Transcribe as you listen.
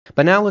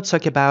But now let's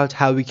talk about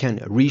how we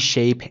can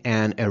reshape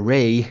an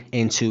array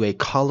into a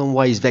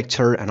column-wise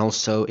vector and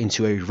also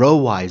into a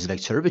row-wise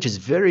vector, which is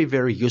very,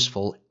 very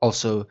useful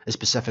also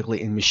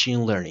specifically in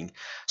machine learning.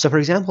 So for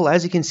example,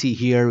 as you can see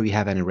here, we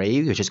have an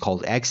array which is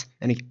called X,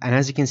 and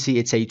as you can see,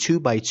 it's a 2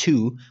 by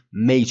 2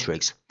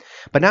 matrix.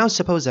 But now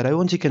suppose that I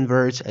want to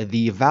convert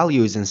the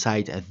values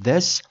inside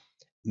this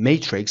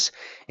matrix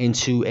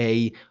into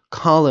a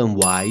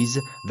column-wise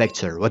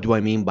vector. What do I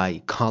mean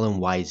by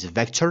column-wise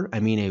vector? I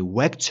mean a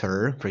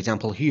vector, for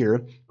example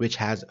here, which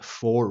has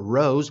 4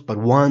 rows but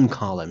 1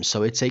 column.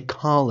 So it's a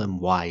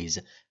column-wise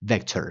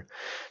vector.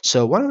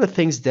 So one of the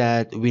things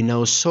that we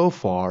know so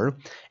far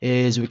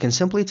is we can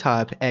simply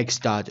type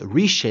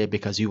x.reshape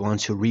because we want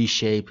to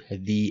reshape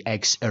the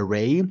X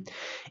array,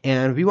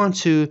 and we want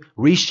to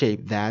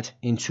reshape that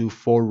into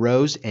 4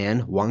 rows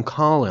and 1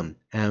 column.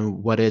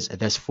 And what is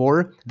this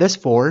 4? This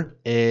 4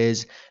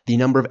 is the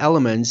number of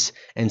elements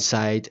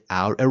inside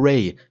our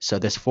array. So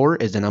this 4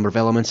 is the number of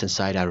elements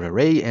inside our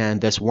array, and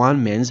this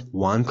 1 means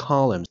 1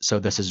 column. So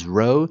this is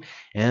row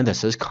and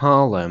this is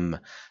column.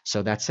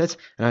 So that's it.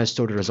 And I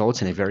store the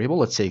results in a variable,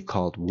 let's say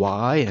called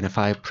y, and if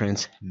I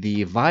print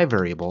the y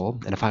variable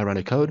and if I run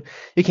the code,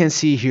 you can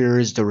see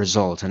here's the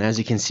result. And as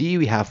you can see,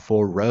 we have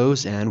 4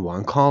 rows and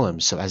 1 column.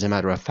 So as a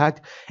matter of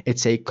fact,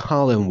 it's a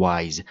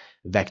column-wise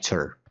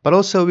vector. But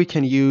also we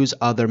can use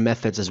other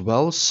methods as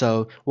well.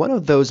 So one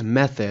of those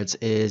methods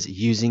is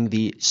using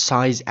the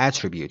size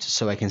attribute.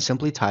 So I can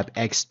simply type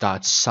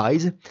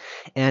x.size,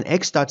 and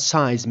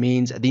x.size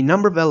means the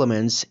number of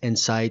elements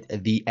inside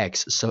the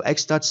X. So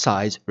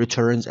x.size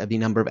returns the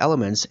number of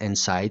elements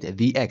inside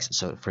the X.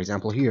 So for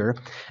example here,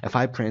 if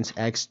I print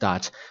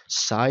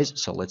x.size,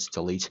 so let's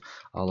delete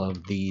all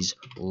of these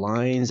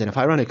lines, and if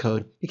I run a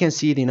code, you can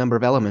see the number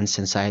of elements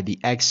inside the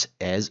X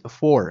is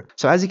 4.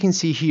 So as you can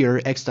see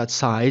here,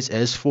 x.size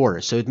is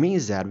 4. So it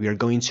means that we are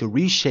going to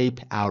reshape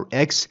our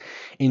X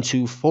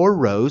into 4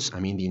 rows, I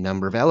mean the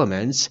number of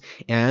elements,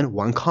 and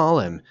 1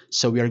 column.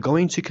 So we are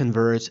going to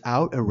convert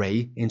our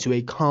array into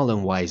a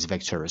column-wise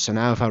vector. So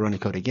now if I run the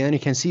code again, you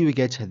can see we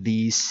get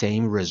the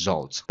same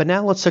result. But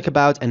now let's talk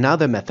about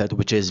another method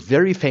which is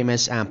very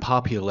famous and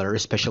popular,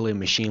 especially in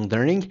machine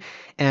learning.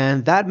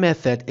 And that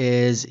method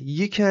is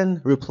you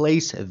can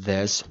replace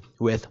this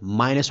with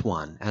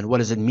 -1. And what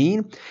does it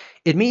mean?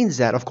 It means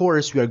that, of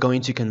course, we are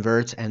going to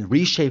convert and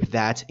reshape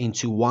that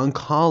into 1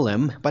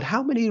 column, but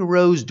how many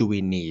rows do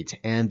we need?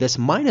 And this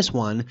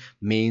 -1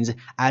 means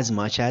as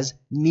much as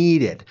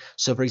needed.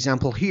 So for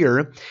example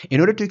here, in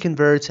order to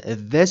convert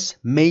this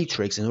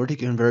matrix, in order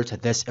to convert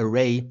this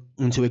array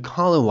into a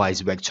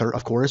column-wise vector,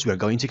 of course, we are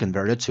going to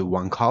convert it to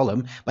 1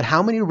 column, but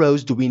how many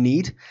rows do we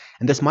need?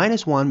 And this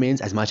 -1 means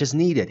as much as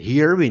needed.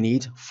 Here we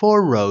need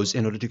 4 rows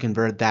in order to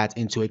convert that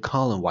into a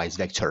column-wise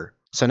vector.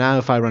 So now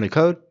if I run a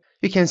code,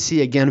 you can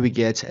see again we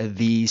get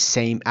the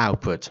same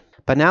output.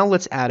 But now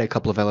let's add a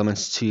couple of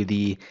elements to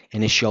the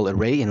initial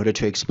array in order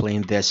to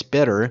explain this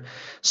better.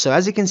 So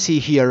as you can see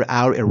here,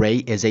 our array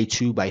is a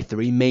 2 by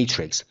 3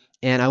 matrix.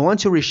 And I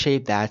want to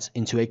reshape that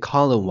into a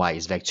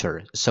column-wise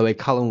vector. So a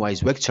column-wise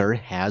vector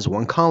has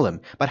 1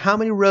 column. But how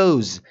many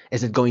rows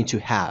is it going to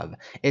have?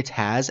 It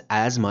has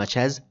as much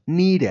as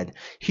needed.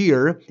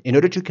 Here, in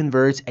order to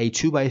convert a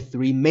 2 by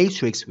 3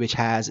 matrix which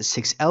has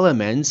 6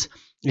 elements,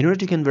 in order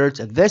to convert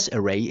this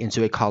array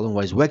into a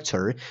column-wise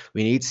vector,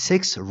 we need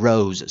 6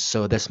 rows.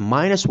 So this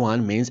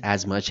 -1 means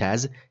as much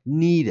as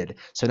needed.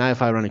 So now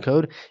if I run a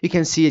code, you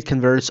can see it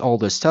converts all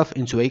this stuff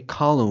into a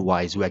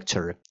column-wise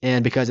vector.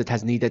 And because it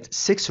has needed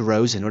 6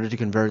 rows in order to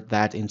convert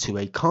that into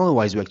a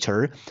column-wise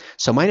vector,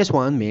 so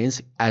 -1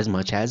 means as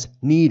much as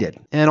needed.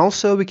 And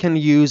also we can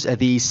use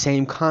the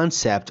same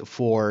concept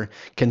for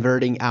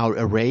converting our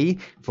array,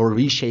 for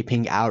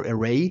reshaping our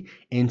array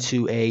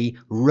into a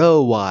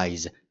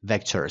row-wise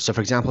vector. So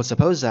for example,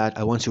 suppose that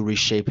I want to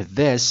reshape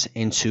this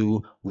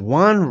into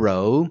 1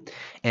 row,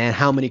 and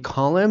how many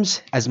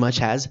columns? As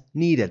much as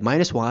needed.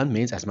 -1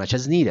 means as much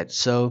as needed.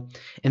 So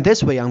in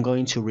this way, I'm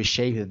going to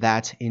reshape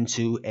that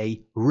into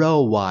a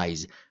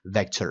row-wise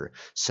vector.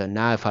 So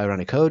now if I run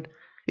a code,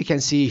 you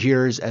can see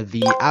here's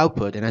the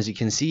output, and as you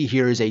can see,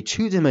 here is a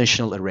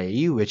 2-dimensional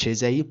array which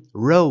is a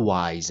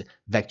row-wise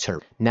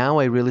vector. Now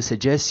I really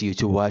suggest you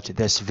to watch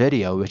this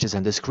video which is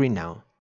on the screen now.